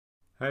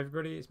Hi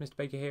everybody, it's Mr.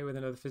 Baker here with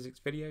another physics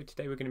video.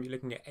 Today we're going to be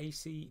looking at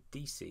AC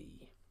DC.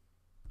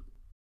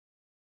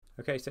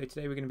 Okay, so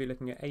today we're going to be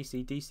looking at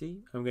AC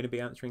DC. I'm going to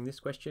be answering this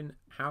question: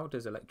 how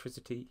does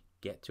electricity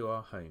get to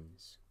our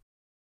homes?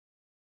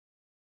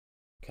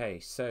 Okay,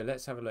 so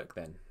let's have a look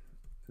then.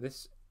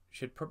 This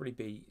should probably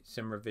be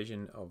some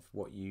revision of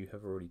what you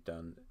have already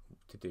done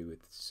to do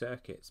with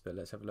circuits, but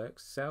let's have a look.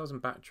 Cells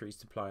and batteries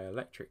supply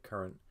electric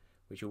current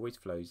which always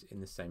flows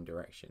in the same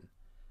direction.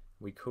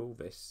 We call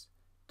this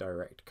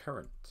direct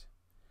current.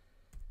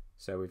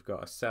 So we've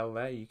got a cell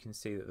there. You can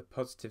see that the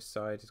positive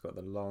side has got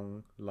the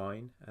long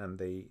line and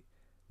the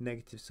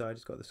negative side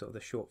has got the sort of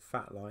the short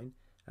fat line,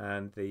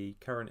 and the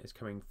current is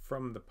coming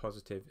from the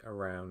positive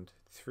around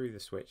through the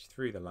switch,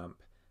 through the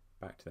lamp,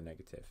 back to the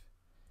negative.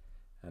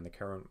 And the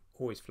current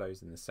always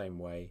flows in the same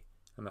way,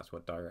 and that's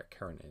what direct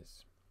current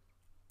is.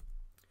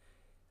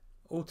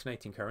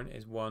 Alternating current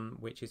is one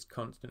which is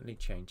constantly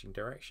changing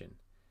direction.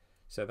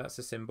 So that's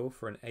a symbol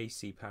for an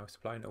AC power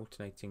supply, an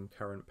alternating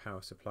current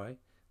power supply,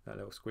 that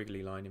little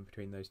squiggly line in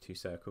between those two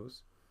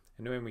circles.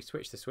 And when we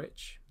switch the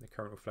switch, the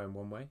current will flow in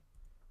one way, and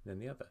then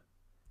the other,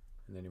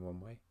 and then in one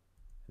way,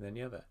 and then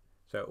the other.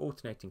 So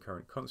alternating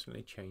current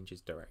constantly changes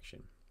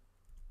direction.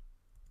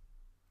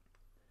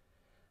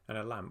 And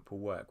a lamp will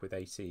work with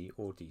AC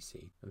or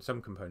DC, and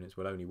some components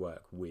will only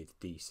work with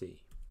DC.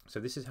 So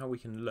this is how we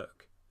can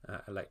look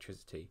at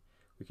electricity.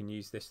 We can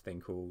use this thing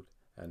called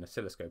an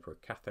oscilloscope, or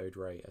a cathode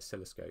ray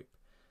oscilloscope,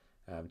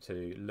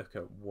 to look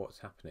at what's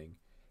happening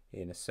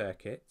in a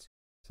circuit.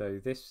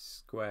 So this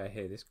square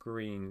here, this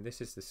green,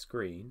 this is the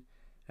screen,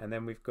 and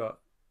then we've got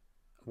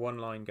one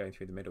line going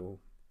through the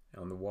middle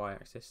on the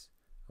y-axis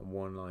and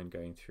one line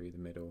going through the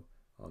middle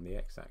on the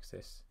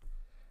x-axis.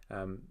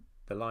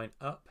 The line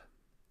up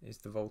is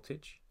the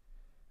voltage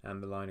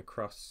and the line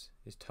across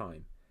is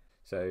time.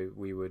 So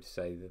we would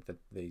say that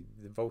the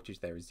voltage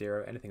there is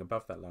 0. Anything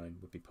above that line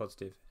would be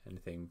positive,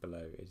 anything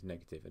below is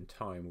negative, and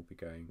time will be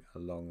going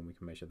along, and we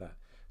can measure that.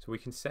 So we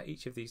can set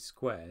each of these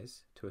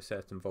squares to a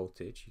certain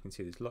voltage. You can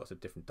see there's lots of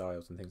different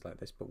dials and things like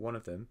this, but one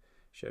of them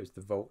shows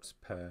the volts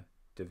per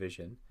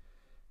division.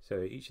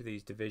 So each of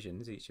these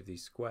divisions, each of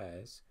these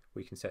squares,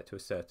 we can set to a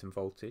certain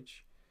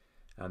voltage,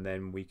 and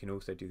then we can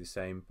also do the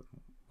same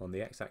on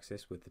the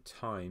x-axis with the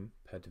time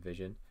per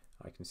division.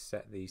 I can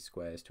set these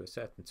squares to a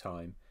certain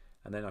time,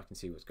 and then I can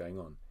see what's going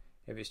on.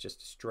 If it's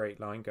just a straight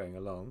line going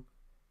along,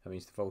 that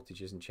means the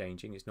voltage isn't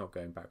changing, it's not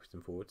going backwards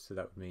and forwards, so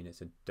that would mean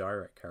it's a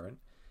direct current.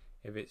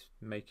 If it's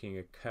making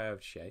a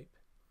curved shape,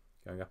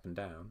 going up and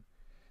down,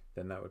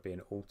 then that would be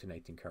an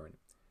alternating current.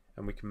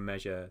 And we can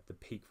measure the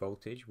peak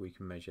voltage, we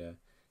can measure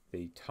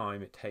the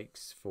time it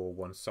takes for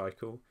one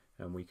cycle,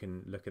 and we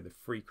can look at the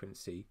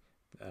frequency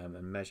and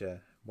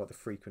measure what the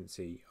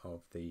frequency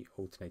of the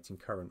alternating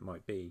current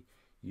might be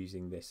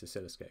using this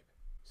oscilloscope.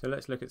 So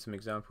let's look at some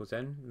examples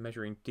then,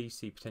 measuring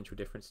DC potential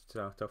difference to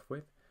start off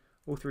with.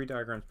 All three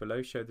diagrams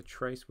below show the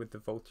trace with the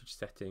voltage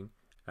setting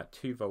at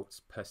 2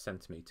 volts per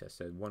centimetre,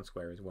 so 1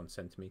 square is 1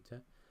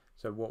 centimetre.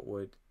 So what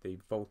would the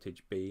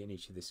voltage be in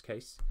each of this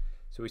case?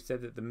 So we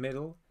said that the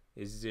middle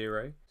is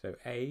 0, so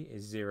A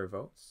is 0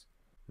 volts.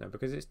 Now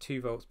because it's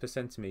 2 volts per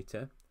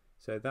centimetre,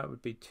 so that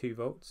would be 2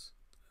 volts,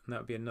 and that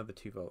would be another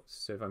 2 volts.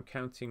 So if I'm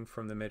counting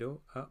from the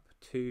middle up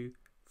to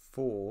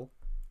 4,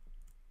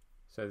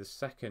 so the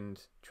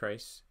second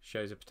trace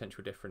shows a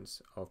potential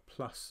difference of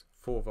plus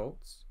 4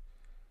 volts.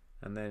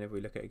 And then if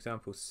we look at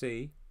example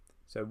C,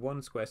 so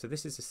 1 square, so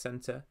this is the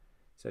centre,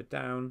 so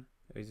down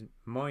is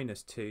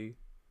minus 2,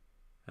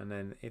 and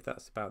then if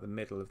that's about the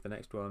middle of the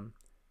next one,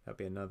 that'd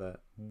be another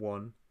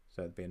 1,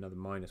 so it'd be another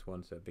minus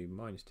 1, so it'd be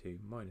minus 2,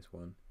 minus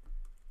 1.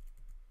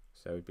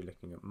 So we'd be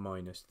looking at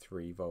minus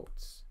 3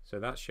 volts. So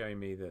that's showing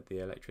me that the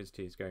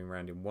electricity is going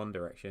around in one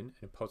direction,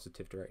 in a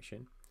positive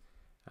direction.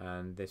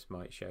 And this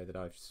might show that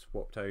I've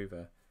swapped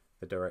over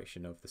the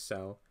direction of the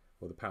cell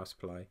or the power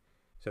supply.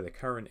 So the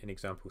current in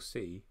example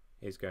C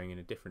is going in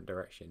a different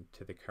direction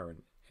to the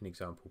current in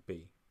example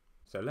B.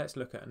 So let's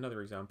look at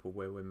another example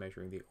where we're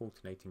measuring the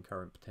alternating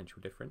current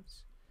potential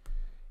difference.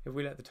 If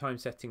we let the time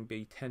setting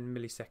be 10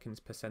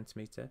 milliseconds per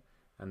centimetre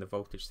and the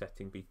voltage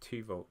setting be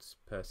 2 volts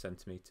per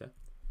centimetre,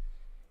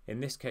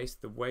 in this case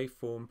the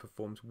waveform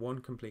performs one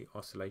complete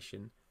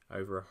oscillation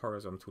over a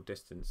horizontal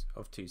distance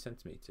of 2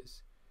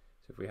 centimetres.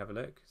 So if we have a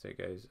look, so it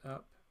goes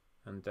up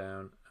and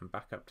down and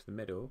back up to the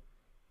middle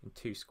in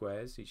 2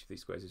 squares. Each of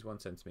these squares is 1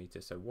 centimetre,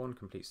 so one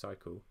complete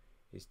cycle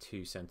is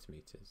 2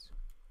 centimetres.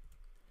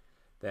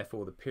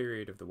 Therefore the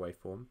period of the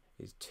waveform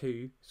is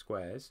 2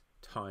 squares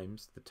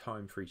times the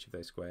time for each of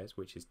those squares,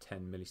 which is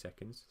 10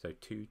 milliseconds, so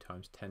 2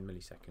 times 10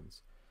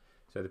 milliseconds.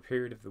 So the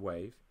period of the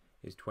wave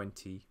is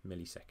 20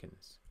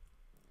 milliseconds.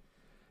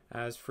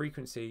 As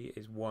frequency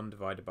is 1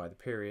 divided by the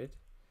period,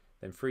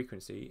 then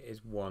frequency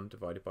is 1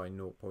 divided by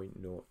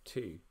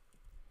 0.02.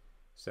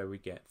 So we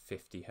get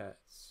 50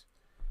 Hertz.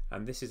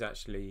 And this is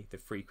actually the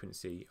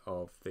frequency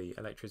of the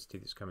electricity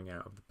that's coming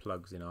out of the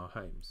plugs in our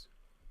homes.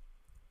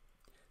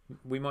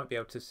 We might be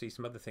able to see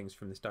some other things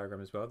from this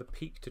diagram as well. The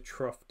peak to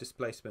trough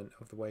displacement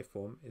of the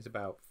waveform is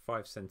about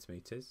 5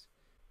 centimetres.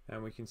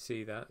 And we can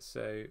see that.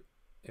 So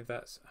if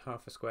that's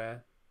half a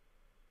square,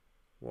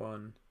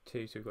 1,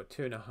 2, so we've got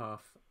 2.5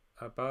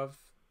 above,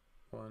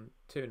 1,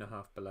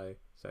 2.5 below,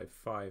 so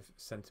 5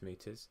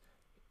 centimeters.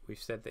 We've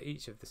said that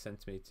each of the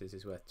centimeters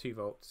is worth 2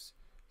 volts,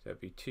 so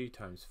it'd be 2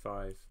 times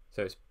 5.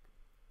 So it's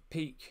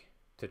peak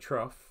to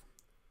trough.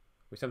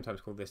 We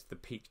sometimes call this the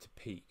peak to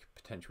peak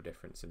potential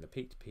difference, and the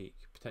peak to peak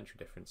potential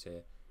difference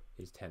here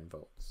is 10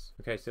 volts.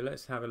 Okay, so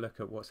let's have a look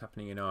at what's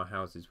happening in our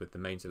houses with the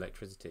mains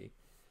electricity.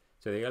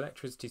 So the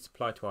electricity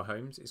supply to our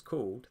homes is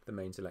called the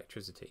mains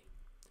electricity.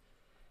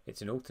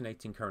 It's an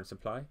alternating current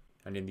supply,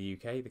 and in the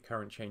UK the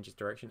current changes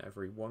direction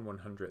every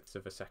 1/100th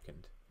of a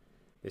second.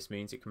 This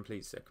means it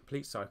completes a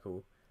complete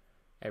cycle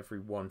every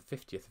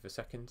 1/50th of a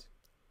second.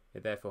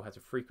 It therefore has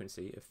a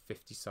frequency of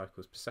 50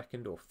 cycles per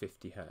second, or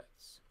 50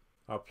 Hertz.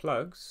 Our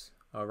plugs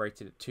are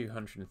rated at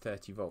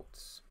 230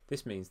 volts.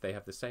 This means they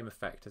have the same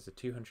effect as a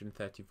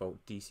 230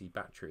 volt DC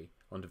battery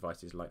on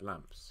devices like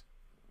lamps.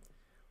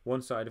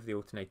 One side of the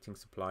alternating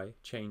supply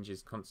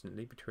changes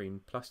constantly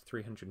between plus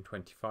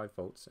 325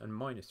 volts and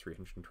minus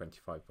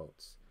 325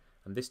 volts,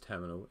 and this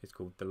terminal is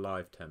called the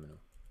live terminal.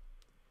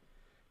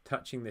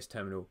 Touching this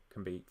terminal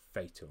can be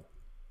fatal.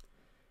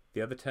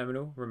 The other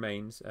terminal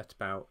remains at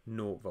about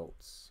 0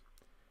 volts,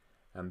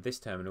 and this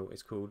terminal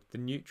is called the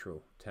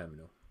neutral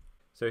terminal.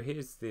 So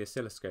here's the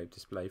oscilloscope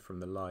display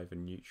from the live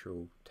and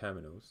neutral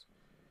terminals.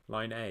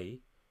 Line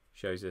A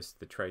shows us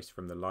the trace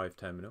from the live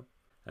terminal,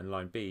 and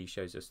line B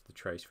shows us the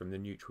trace from the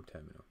neutral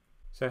terminal.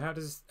 So how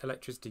does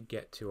electricity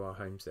get to our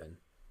homes then?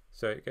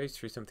 So it goes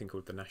through something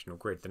called the national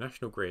grid. The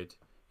national grid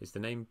is the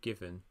name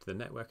given to the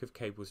network of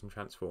cables and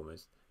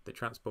transformers that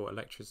transport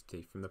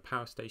electricity from the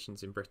power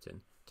stations in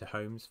Britain to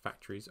homes,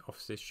 factories,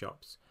 offices,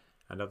 shops,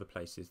 and other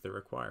places that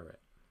require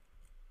it.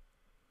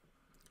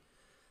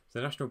 So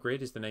the national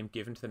grid is the name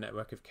given to the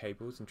network of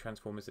cables and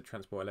transformers that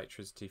transport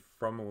electricity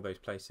from all those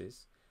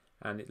places,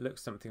 and it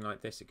looks something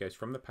like this. It goes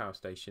from the power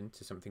station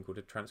to something called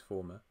a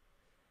transformer,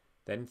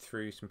 then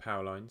through some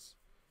power lines,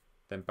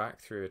 then back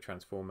through a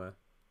transformer,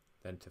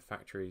 then to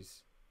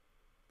factories,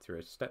 through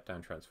a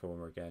step-down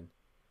transformer again,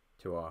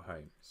 to our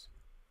homes.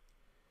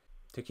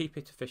 To keep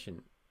it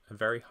efficient, a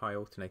very high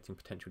alternating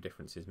potential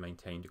difference is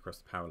maintained across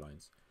the power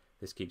lines.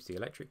 This keeps the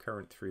electric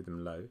current through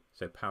them low,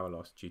 so power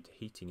loss due to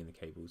heating in the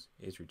cables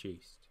is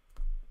reduced.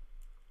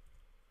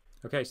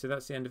 Okay, so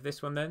that's the end of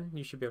this one then.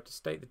 You should be able to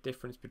state the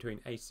difference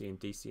between AC and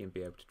DC and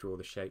be able to draw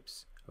the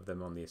shapes of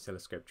them on the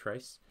oscilloscope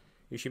trace.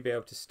 You should be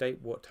able to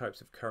state what types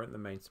of current the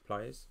main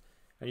supply is,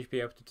 and you should be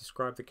able to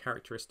describe the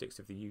characteristics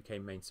of the UK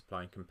main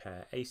supply and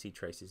compare AC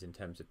traces in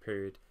terms of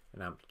period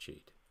and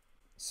amplitude.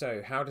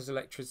 So how does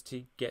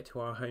electricity get to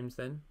our homes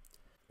then?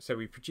 So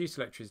we produce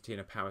electricity in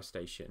a power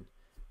station.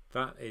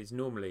 That is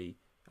normally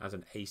as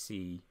an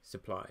AC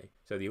supply.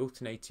 So the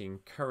alternating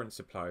current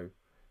supply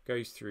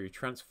goes through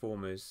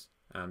transformers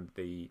and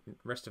the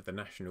rest of the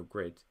national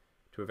grid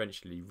to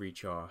eventually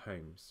reach our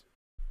homes.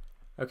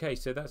 Okay,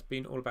 so that's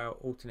been all about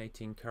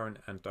alternating current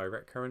and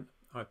direct current.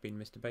 I've been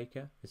Mr.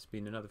 Baker. This has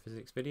been another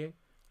physics video,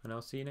 and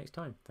I'll see you next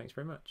time. Thanks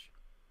very much.